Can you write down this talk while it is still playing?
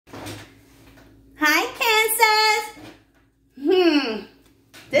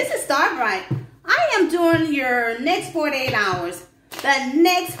your next 48 hours. The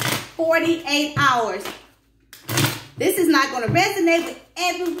next 48 hours. This is not going to resonate with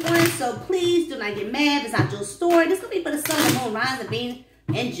everyone, so please do not get mad if it's not your story. This is going to be for the sun, the moon, rising, Venus,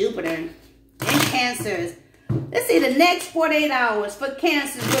 and Jupiter, and Cancers. Let's see the next 48 hours for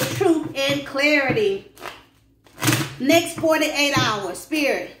Cancers with truth and clarity. Next 48 hours,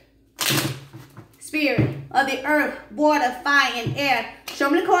 Spirit of the earth, water, fire, and air. Show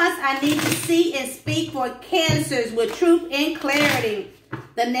me the cards I need to see and speak for Cancers with truth and clarity.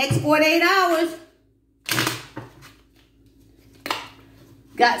 The next 48 hours.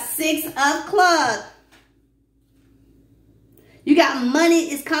 Got 6 of Clubs. You got money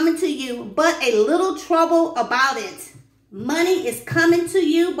is coming to you, but a little trouble about it. Money is coming to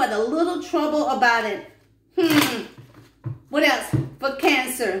you, but a little trouble about it. What else for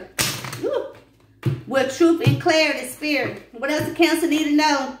Cancer? Woo. With truth and clarity, Spirit. What else does Cancer need to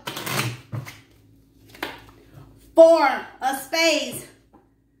know? 4 of Spades.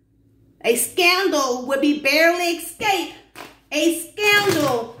 A scandal will be barely escaped. A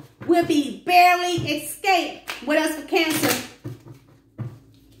scandal will be barely escaped. What else for Cancer?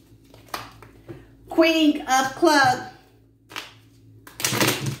 Queen of Clubs.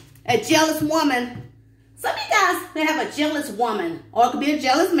 A jealous woman. Some of you guys may have a jealous woman, or it could be a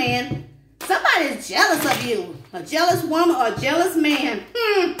jealous man. Somebody is jealous of you. A jealous woman or a jealous man.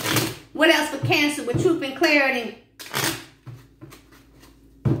 What else for Cancer with truth and clarity?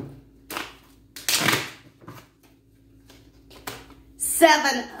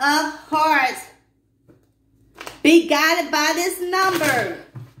 Seven of Hearts. Be guided by this number.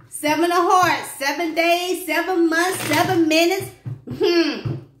 7 of Hearts. 7 days, 7 months, 7 minutes.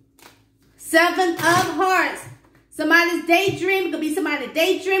 7 of Hearts. Somebody's daydreaming. Could be somebody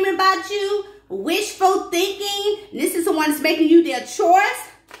daydreaming about you. Wishful thinking. This is someone that's making you their choice.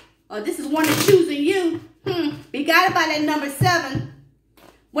 Or this is one that's choosing you. Be guided by that number 7.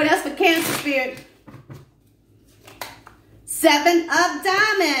 What else for Cancer, Spirit? 7 of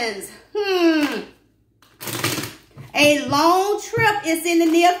Diamonds. A long trip is in the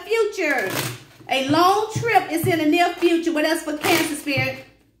near future. A long trip is in the near future. What else for Cancer, Spirit?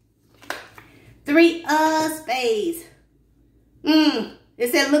 3 of Spades.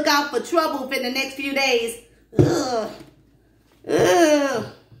 It said look out for trouble for the next few days.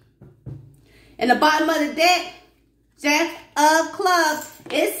 In the bottom of the deck, Jack of Clubs.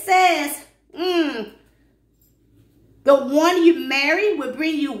 It says, the one you marry will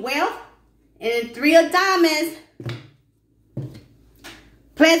bring you wealth. And 3 of Diamonds.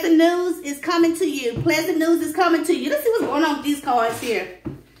 Pleasant news is coming to you. Pleasant news is coming to you. Let's see what's going on with these cards here.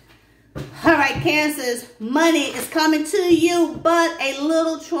 All right, Cancers. Money is coming to you, but a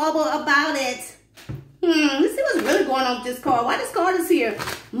little trouble about it. Let's see what's really going on with this card. Why this card is here?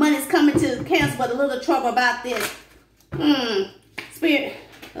 Money is coming to Cancer, but a little trouble about this. Spirit.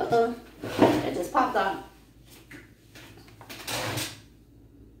 It just popped off.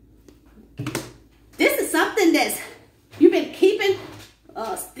 This is something that's you've been keeping.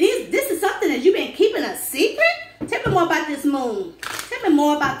 This is something that you've been keeping a secret. Tell me more about this moon. Tell me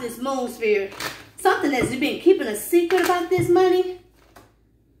more about this moon, Spirit. Something that you've been keeping a secret about this money.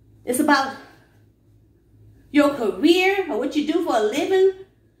 It's about your career or what you do for a living.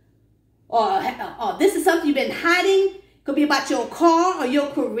 Or this is something you've been hiding. Could be about your car or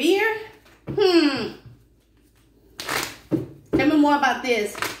your career. Tell me more about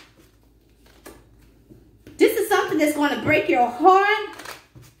this. This is something that's going to break your heart.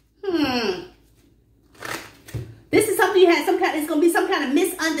 This is something you had some kind. It's going to be some kind of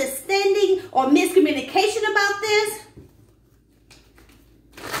misunderstanding or miscommunication about this.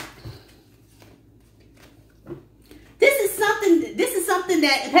 This is something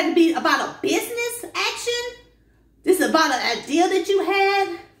that it had to be about a business action. This is about an idea that you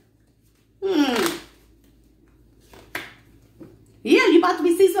had. Yeah, you're about to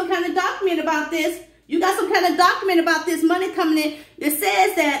be seeing some kind of document about this. You got some kind of document about this money coming in. It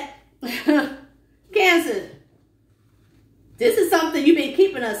says that, Cancer, this is something you've been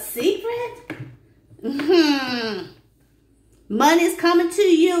keeping a secret. Money is coming to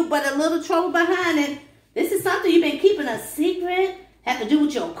you, but a little trouble behind it. This is something you've been keeping a secret. Have to do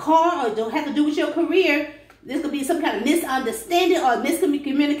with your car or don't have to do with your career. This could be some kind of misunderstanding or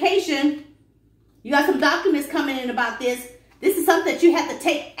miscommunication. You got some documents coming in about this. This is something that you have to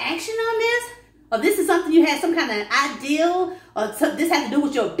take action on this. Or this is something you had some kind of ideal. Or this has to do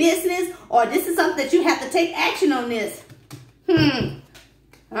with your business. Or this is something that you have to take action on this. All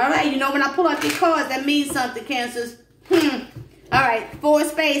right, you know when I pull out these cards, that means something, Cancers. All right, 4 of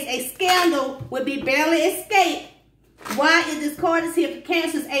Spades. A scandal would be barely escaped. Why is this card is here for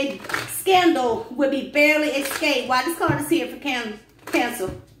Cancers? A scandal will be barely escaped. Why this card is here for Cancer?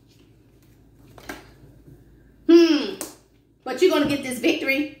 But you're going to get this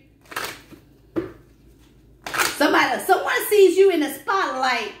victory. Someone sees you in the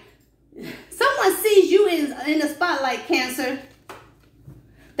spotlight. Someone sees you in the spotlight, Cancer.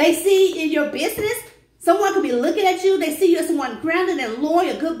 They see in your business. Someone could be looking at you. They see you as someone grounded and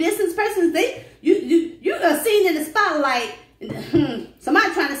loyal, a good business person. You are seen in the spotlight.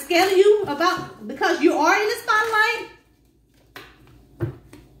 Somebody trying to scare you because you are in the spotlight.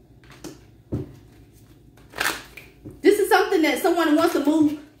 This is something that someone wants to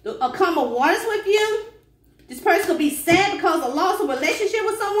move or come to waters with you. This person could be sad because of loss of relationship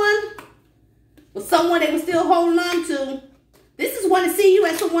with someone they were still holding on to. This is one to see you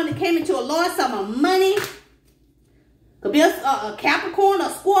as someone that came into a large sum of money. Could be a Capricorn, a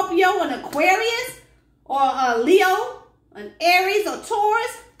Scorpio, an Aquarius, or a Leo, an Aries, or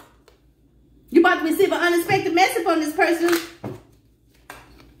Taurus. You're about to receive an unexpected message from this person.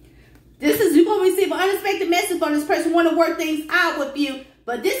 You're going to receive an unexpected message from this person, want to work things out with you.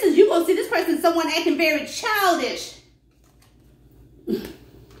 But you're going to see this person, someone acting very childish.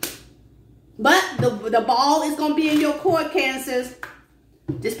 But the ball is going to be in your court, Cancers.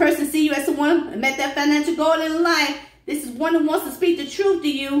 This person see you as someone who met that financial goal in life. This is one who wants to speak the truth to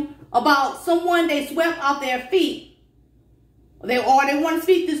you about someone they swept off their feet. Or they want to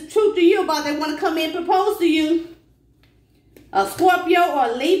speak this truth to you about they want to come in and propose to you. A Scorpio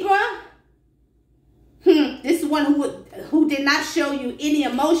or a Libra. This is one who did not show you any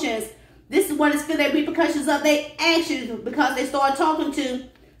emotions. This is one that's feel the repercussions of their actions because they started talking to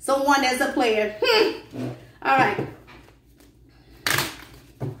someone that's a player. All right.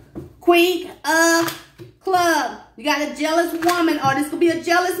 Queen of Clubs. You got a jealous woman, or this could be a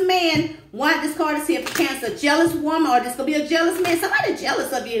jealous man. Why this card is here for Cancer? Jealous woman, or this could be a jealous man. Somebody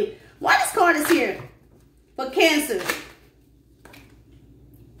jealous of you. Why this card is here for Cancer?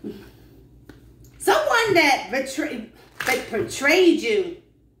 Someone that betrayed you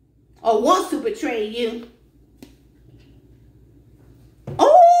or wants to betray you.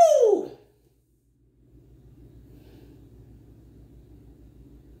 Oh!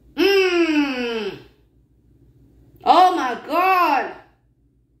 Oh my God.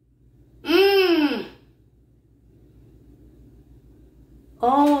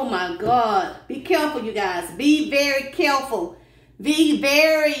 Oh my God. Be careful, you guys. Be very careful. Be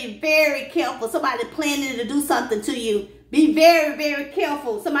very, very careful. Somebody planning to do something to you. Be very, very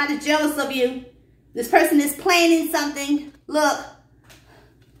careful. Somebody jealous of you. This person is planning something. Look.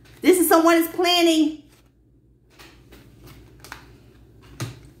 This is someone is planning.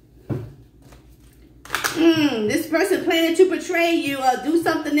 This person planning to betray you or do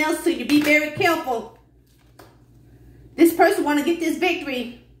something else to you. Be very careful. This person want to get this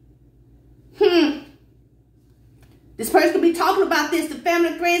victory. This person could be talking about this to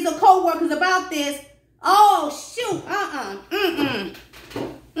family, friends, or co-workers about this. Oh, shoot.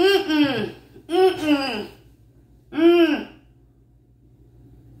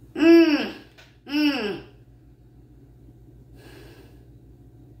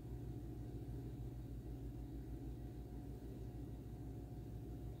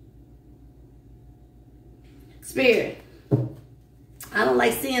 Spirit. I don't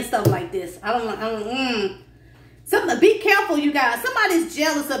like seeing stuff like this. Be careful, you guys. Somebody's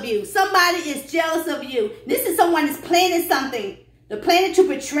jealous of you. Somebody is jealous of you. This is someone that's planning something. They're planning to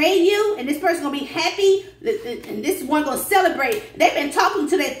betray you, and this person's going to be happy, and this is one going to celebrate. They've been talking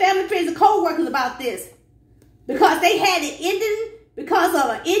to their family, friends, and co-workers about this because they had an ending, because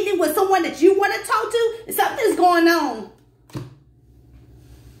of an ending with someone that you want to talk to, and something's going on.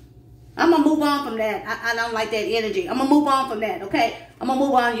 I'm going to move on from that. I don't like that energy. I'm going to move on from that, okay? I'm going to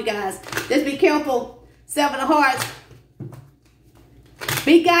move on, you guys. Just be careful. 7 of Hearts.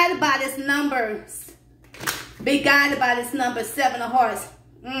 Be guided by this number. Be guided by this number, 7 of Hearts.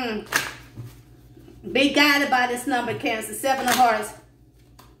 Be guided by this number, Cancer, 7 of Hearts.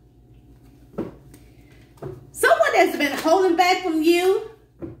 Someone that's been holding back from you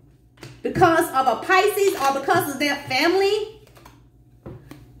because of a Pisces or because of their family.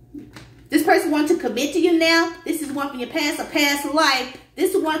 This person wants to commit to you now. This is one from your past or past life.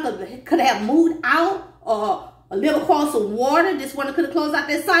 This one could have moved out or live across the water. This one could have closed out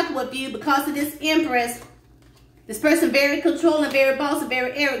their cycle with you because of this Empress. This person very controlling, very bossy,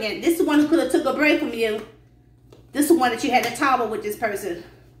 very arrogant. This is one who could have took a break from you. This is one that you had to tower with this person.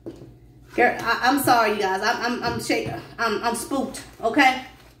 Girl, I'm sorry, you guys. I'm shaking. I'm spooked, okay?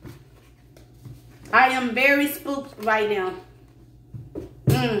 I am very spooked right now.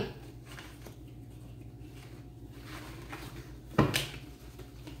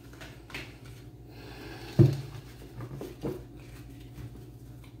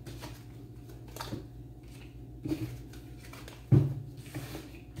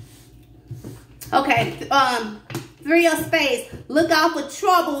 Okay, Three of Spades. Look out for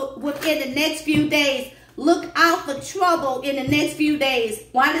trouble within the next few days. Look out for trouble in the next few days.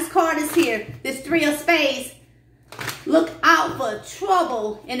 Why this card is here? This Three of Spades. Look out for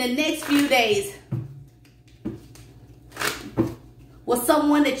trouble in the next few days. With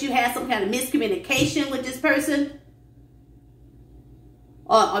someone that you had some kind of miscommunication with this person.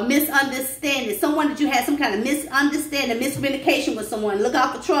 Or misunderstanding. Someone that you had some kind of misunderstanding, miscommunication with someone. Look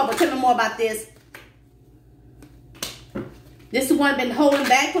out for trouble. Tell me more about this. This is one been holding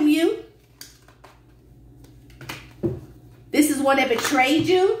back from you. This is one that betrayed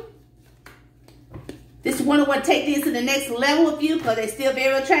you. This is one who want to take things to the next level with you because they're still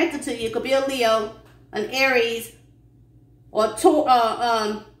very attracted to you. It could be a Leo, an Aries, or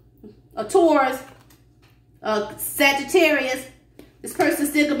a Taurus, a Sagittarius. This person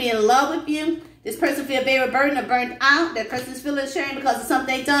still gonna be in love with you. This person feel very burdened or burnt out. That person's feeling ashamed because of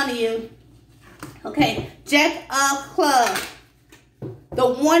something they done to you. Okay, Jack of Clubs. The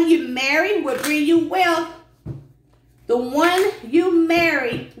one you marry will bring you wealth. The one you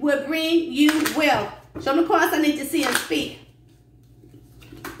marry will bring you wealth. Show me the cards I need to see and speak.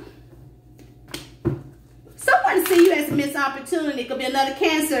 Someone see you as a missed opportunity. It could be another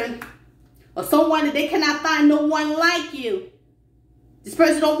Cancer. Or someone that they cannot find no one like you. This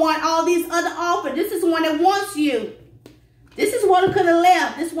person don't want all these other offers. This is the one that wants you. This is one who could have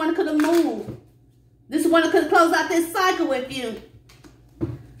left. This one could have moved. This is one that could have closed out this cycle with you.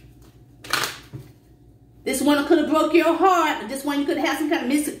 This one could have broke your heart. This one you could have some kind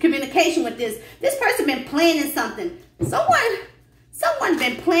of miscommunication with this. This person been planning something. Someone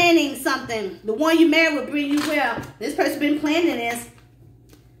been planning something. The one you married will bring you well. This person been planning this.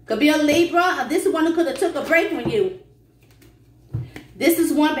 Could be a Libra. This is one who could have took a break from you. This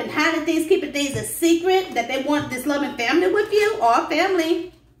is one been hiding things, keeping things a secret, that they want this loving family with you or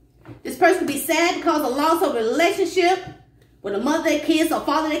family. This person could be sad because of loss of a relationship with a mother, their kids, or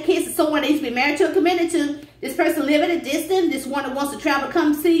father, their kids, or someone they used to be married to or committed to. This person live at a distance. This one that wants to travel,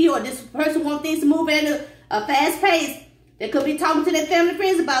 come see you, or this person wants things to move at a fast pace. They could be talking to their family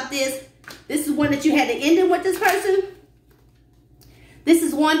friends about this. This is one that you had to end it with this person. This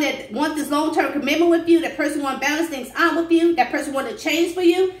is one that wants this long-term commitment with you. That person want to balance things out with you. That person want to change for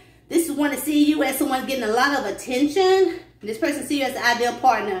you. This is one to see you as someone getting a lot of attention. This person see you as the ideal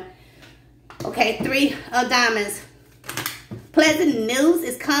partner. Okay, Three of Diamonds. Pleasant news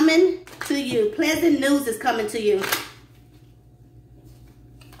is coming to you. Pleasant news is coming to you.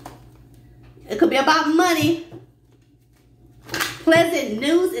 It could be about money. Pleasant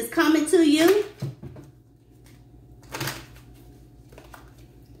news is coming to you.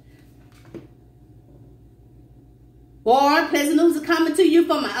 Or pleasant news is coming to you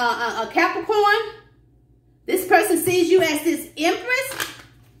from a Capricorn. This person sees you as this Empress.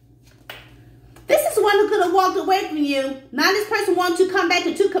 This is one who could have walked away from you. Now this person wants to come back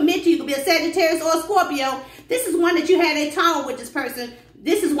and to commit to you. It could be a Sagittarius or a Scorpio. This is one that you had a tower with this person.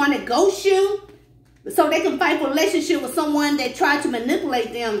 This is one that ghosts you. So they can fight for a relationship with someone that tried to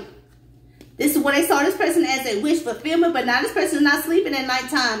manipulate them. This is what they saw this person as a wish fulfillment. But now this person is not sleeping at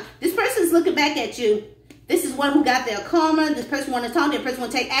nighttime. This person is looking back at you. This is one who got their karma. This person want to talk to you. This person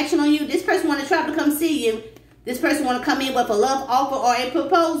want to take action on you. This person want to travel to come see you. This person want to come in with a love offer or a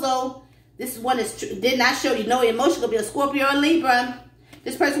proposal. This is one that did not show you no emotion. Could be a Scorpio or a Libra.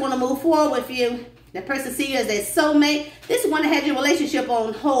 This person want to move forward with you. That person see you as their soulmate. This is one that had your relationship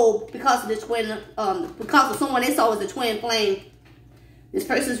on hold because of the twin, because of someone they saw as a twin flame. This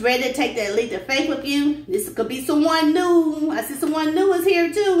person's ready to take that leap of faith with you. This could be someone new. I see someone new is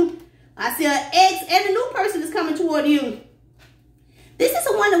here too. I see an ex and a new person is coming toward you. This is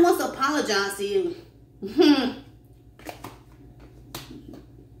someone that wants to apologize to you.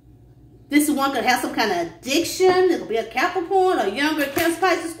 This one could have some kind of addiction. It could be a Capricorn or younger Cancer,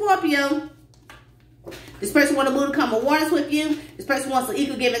 Pisces, Scorpio. This person wants to move to come awareness with you. This person wants to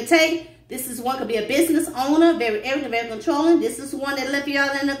equal give and take. This is one could be a business owner, very arrogant, very controlling. This is one that left you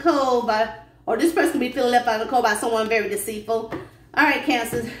out in the cold by, or this person could be feeling left out in the cold by someone very deceitful. All right,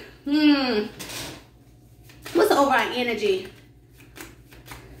 Cancers. What's the overall energy?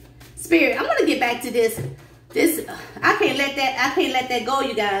 Spirit, I want to get back to this. I can't let that go,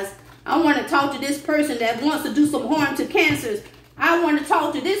 you guys. I want to talk to this person that wants to do some harm to Cancers. I want to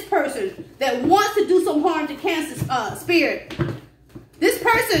talk to this person that wants to do some harm to Cancer, Spirit. This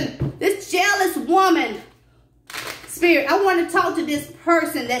person, this jealous woman, Spirit, I want to talk to this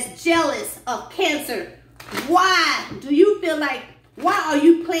person that's jealous of Cancer. Why do you feel like, why are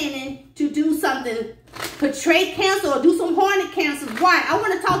you planning to do something, betray Cancer or do some harm to Cancer? Why? I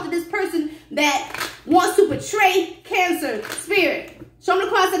want to talk to this person that wants to betray Cancer, Spirit. Show me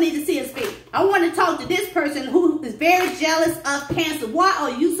the cards I need to see and speak. I want to talk to this person who is very jealous of Cancer. Why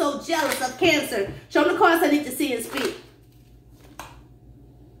are you so jealous of Cancer? Show me the cards I need to see and speak.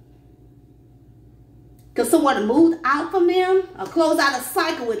 Because someone moved out from them or closed out a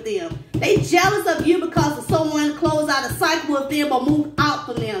cycle with them. They jealous of you because of someone closed out a cycle with them or moved out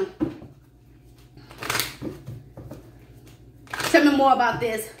from them. Tell me more about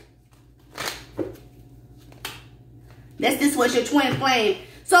this. This was your twin flame.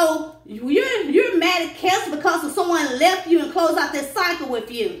 So you're mad at Cancer because of someone left you and closed out this cycle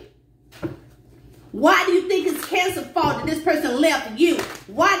with you. Why do you think it's Cancer's fault that this person left you?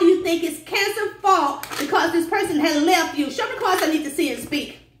 Why do you think it's Cancer's fault because this person has left you? Show me the cards I need to see and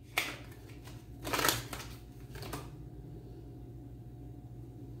speak.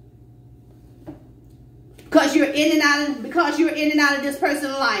 Because you're in and out of this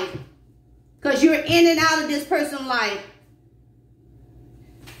person's life. Because you're in and out of this person's life.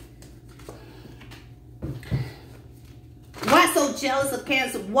 Why so jealous of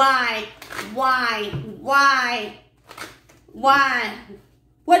Cancer? Why?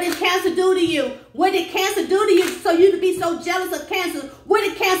 What did Cancer do to you? What did Cancer do to you so you to be so jealous of Cancer? What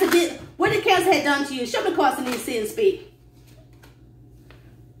did Cancer have done to you? Show me the cards I need to see and speak.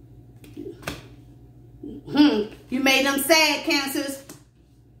 You made them sad, Cancers.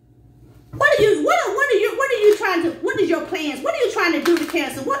 What is your plans? What are you trying to do to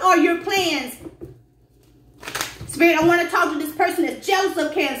Cancer? What are your plans? Spirit, I want to talk to this person that's jealous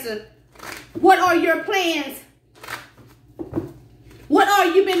of Cancer. What are your plans? What are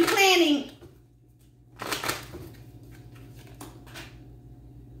you been planning?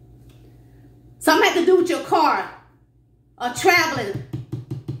 Something had to do with your car or traveling.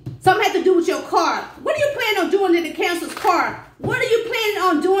 Something had to do with your car. What are you planning on doing to the Cancer's car? What are you planning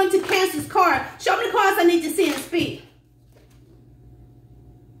on doing to Cancer's car? Show me the cards I need to see and speak.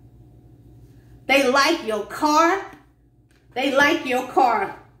 They like your car. They like your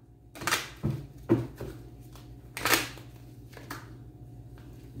car.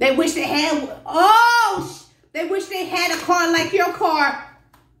 They wish they had, they wish they had a car like your car.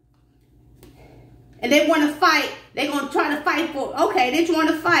 And they want to fight. They're going to try to fight for, okay, they want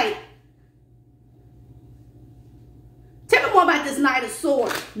to fight. Tell me more about this Knight of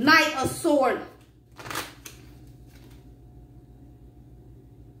Swords. Knight of Swords.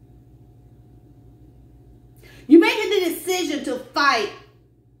 You're making the decision to fight.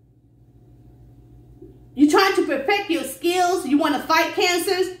 You're trying to perfect your skills. You want to fight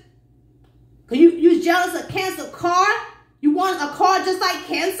Cancers. You're jealous of Cancer's car. You want a car just like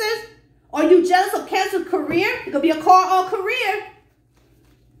Cancer's. Or you jealous of Cancer's career. It could be a car or career.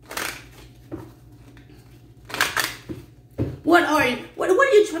 What are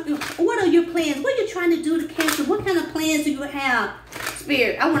your plans? What are you trying to do to Cancer? What kind of plans do you have?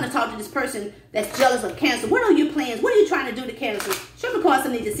 Spirit, I want to talk to this person that's jealous of Cancer. What are your plans? What are you trying to do to Cancer? Show me cards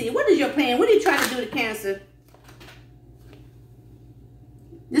I need to see. What is your plan? What are you trying to do to Cancer?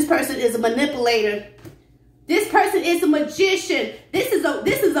 This person is a manipulator. This person is a magician. This is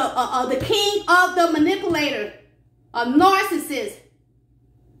the king of the manipulator, a narcissist.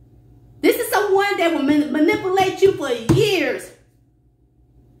 This is someone that will manipulate you for years.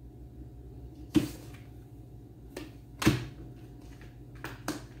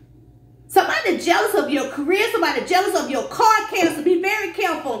 Somebody jealous of your career, somebody jealous of your car, Cancer. Be very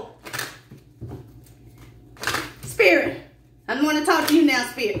careful. Spirit, I want to talk to you now,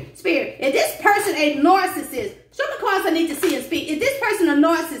 Spirit. Spirit, is this person a narcissist? Show me cards I need to see and speak. Is this person a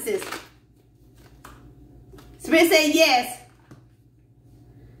narcissist? Spirit say yes.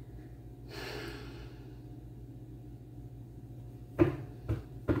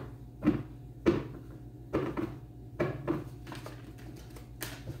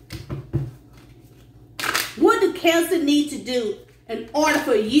 What do Cancer need to do in order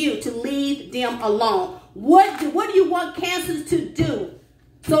for you to leave them alone? What do you want Cancers to do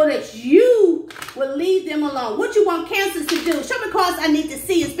so that you will leave them alone? What you want Cancers to do? Show me cards I need to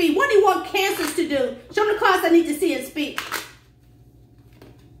see and speak. What do you want Cancers to do? Show me cards I need to see and speak.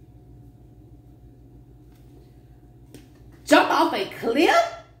 Jump off a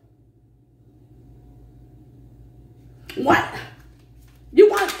cliff? What? You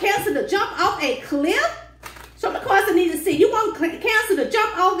want Cancer to jump off a cliff? Show me cards I need to see. You want Cancer to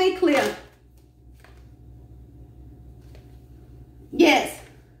jump off a cliff? Yes.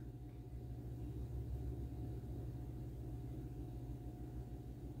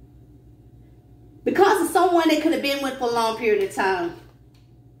 Because of someone they could have been with for a long period of time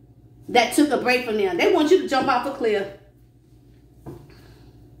that took a break from them. They want you to jump off a cliff.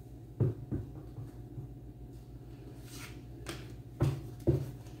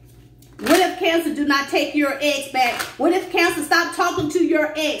 Whatever Cancer do not take your ex back? What if Cancer stop talking to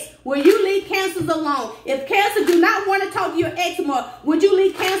your ex? Will you leave Cancers alone? If Cancer do not want to talk to your ex more, would you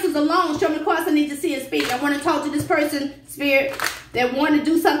leave Cancers alone? Show me the cards I need to see and speak. I want to talk to this person, Spirit, that want to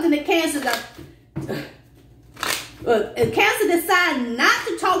do something to Cancer. If Cancer decide not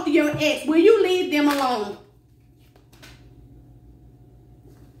to talk to your ex, will you leave them alone?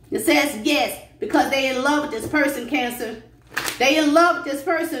 It says yes, because they in love with this person, Cancer. They in love with this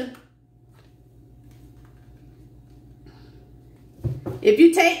person. If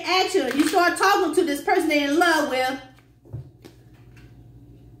you take action, you start talking to this person they're in love with,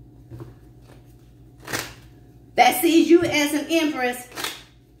 that sees you as an empress,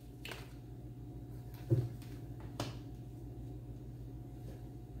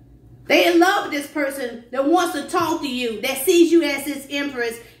 they in love with this person that wants to talk to you, that sees you as this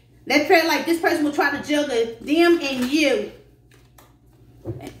empress. They feel like this person will try to juggle them and you.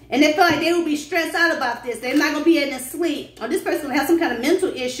 And they feel like they will be stressed out about this. They're not going to be able to sleep. Or this person will have some kind of mental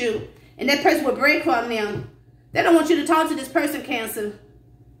issue. And that person will break from them. They don't want you to talk to this person, Cancer.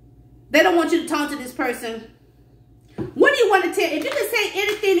 They don't want you to talk to this person. What do you want to tell? If you can say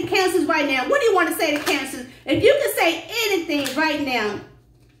anything to Cancers right now, what do you want to say to Cancers? If you can say anything right now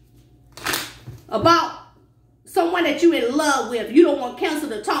about someone that you're in love with, you don't want Cancer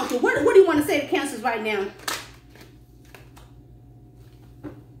to talk to, what do you want to say to Cancers right now?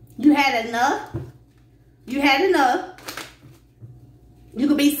 You had enough. You had enough. You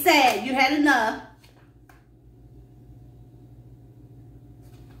could be sad. You had enough.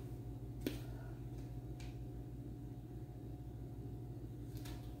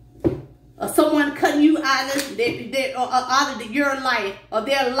 Or someone cutting you out of your life or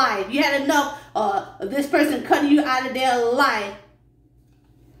their life. You had enough of this person cutting you out of their life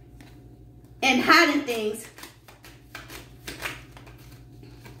and hiding things.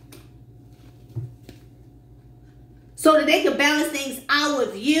 So that they can balance things out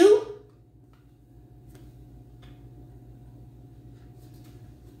with you.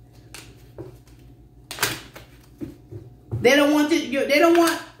 They don't want you. They don't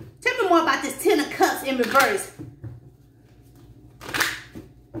want. Tell me more about this Ten of Cups in reverse.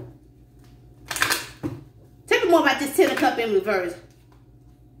 Tell me more about this Ten of Cups in reverse.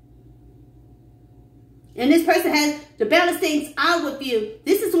 And this person has to balance things out with you.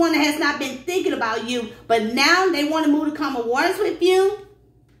 This is one that has not been thinking about you, but now they want to move to common waters with you.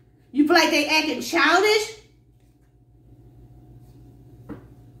 You feel like they acting childish.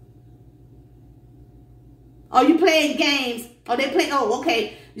 Or you playing games. Or they play, oh,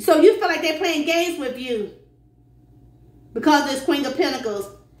 okay. So you feel like they're playing games with you. Because there's Queen of Pentacles.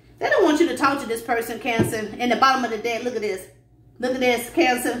 They don't want you to talk to this person, Cancer. In the bottom of the deck, look at this. Look at this,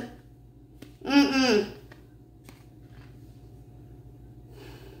 Cancer.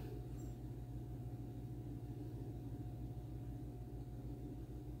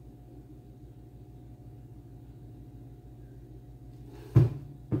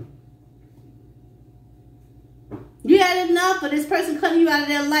 You had enough of this person cutting you out of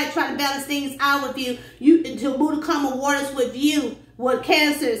their life, trying to balance things out with you. To move to common waters with you, with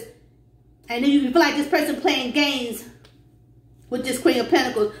Cancers. And then you feel like this person playing games with this Queen of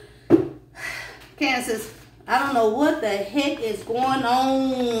Pentacles. Cancers, I don't know what the heck is going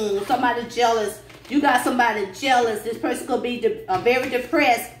on. Somebody jealous. You got somebody jealous. This person could be very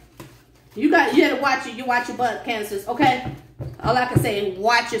depressed. You had to watch it. You watch your butt, Cancers, okay? All I can say is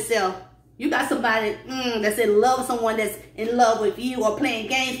watch yourself. You got somebody that's in love with someone that's in love with you or playing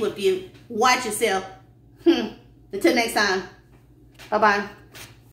games with you. Watch yourself. Until next time. Bye-bye.